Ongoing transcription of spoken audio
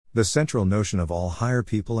The central notion of all higher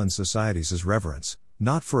people and societies is reverence,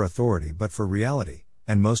 not for authority but for reality,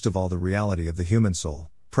 and most of all the reality of the human soul,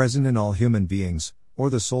 present in all human beings, or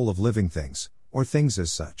the soul of living things, or things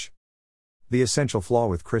as such. The essential flaw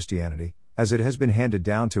with Christianity, as it has been handed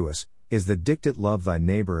down to us, is that dictate love thy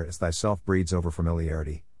neighbor as thyself breeds over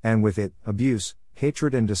familiarity, and with it, abuse,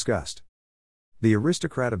 hatred and disgust. The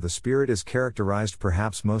aristocrat of the spirit is characterized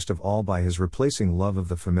perhaps most of all by his replacing love of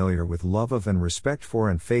the familiar with love of and respect for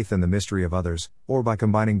and faith in the mystery of others, or by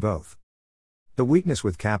combining both. The weakness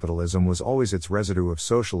with capitalism was always its residue of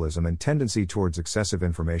socialism and tendency towards excessive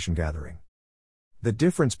information gathering. The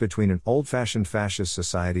difference between an old-fashioned fascist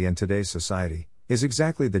society and today's society is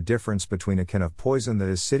exactly the difference between a can of poison that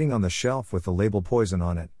is sitting on the shelf with the label poison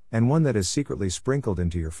on it, and one that is secretly sprinkled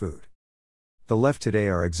into your food. The left today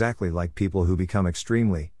are exactly like people who become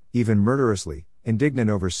extremely, even murderously, indignant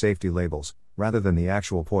over safety labels, rather than the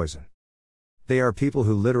actual poison. They are people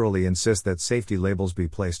who literally insist that safety labels be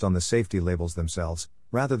placed on the safety labels themselves,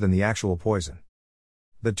 rather than the actual poison.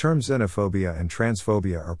 The terms xenophobia and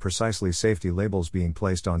transphobia are precisely safety labels being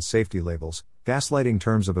placed on safety labels, gaslighting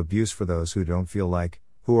terms of abuse for those who don't feel like,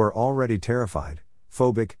 who are already terrified,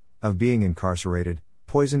 phobic, of being incarcerated,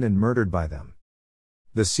 poisoned and murdered by them.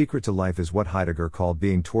 The secret to life is what Heidegger called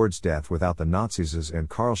being towards death without the Nazism and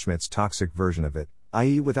Carl Schmitt's toxic version of it,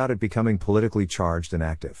 i.e. without it becoming politically charged and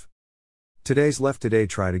active. Today's left today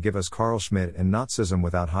try to give us Carl Schmitt and Nazism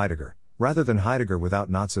without Heidegger, rather than Heidegger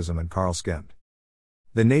without Nazism and Carl Schmitt.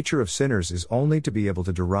 The nature of sinners is only to be able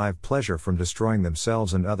to derive pleasure from destroying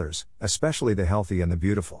themselves and others, especially the healthy and the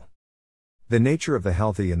beautiful. The nature of the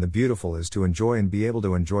healthy and the beautiful is to enjoy and be able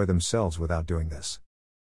to enjoy themselves without doing this.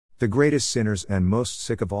 The greatest sinners and most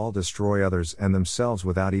sick of all destroy others and themselves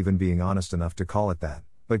without even being honest enough to call it that,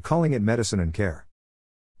 but calling it medicine and care.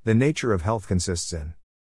 The nature of health consists in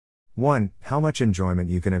 1. How much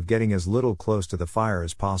enjoyment you can have getting as little close to the fire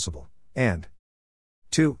as possible, and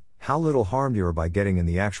 2. How little harmed you are by getting in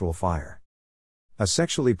the actual fire. A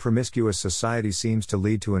sexually promiscuous society seems to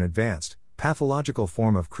lead to an advanced, pathological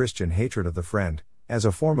form of Christian hatred of the friend, as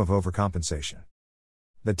a form of overcompensation.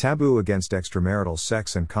 The taboo against extramarital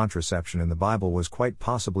sex and contraception in the Bible was quite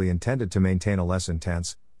possibly intended to maintain a less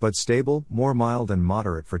intense, but stable, more mild and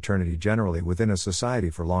moderate fraternity generally within a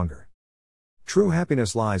society for longer. True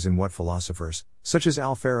happiness lies in what philosophers, such as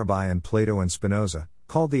Al-Farabi and Plato and Spinoza,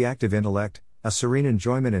 called the active intellect, a serene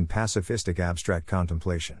enjoyment in pacifistic abstract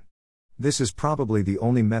contemplation. This is probably the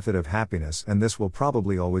only method of happiness, and this will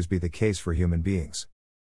probably always be the case for human beings.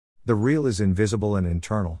 The real is invisible and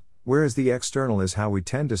internal, whereas the external is how we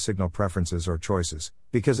tend to signal preferences or choices,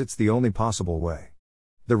 because it's the only possible way.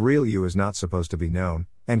 The real you is not supposed to be known,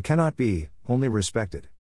 and cannot be, only respected.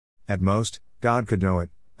 At most, God could know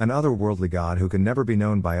it, an otherworldly God who can never be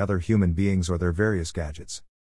known by other human beings or their various gadgets.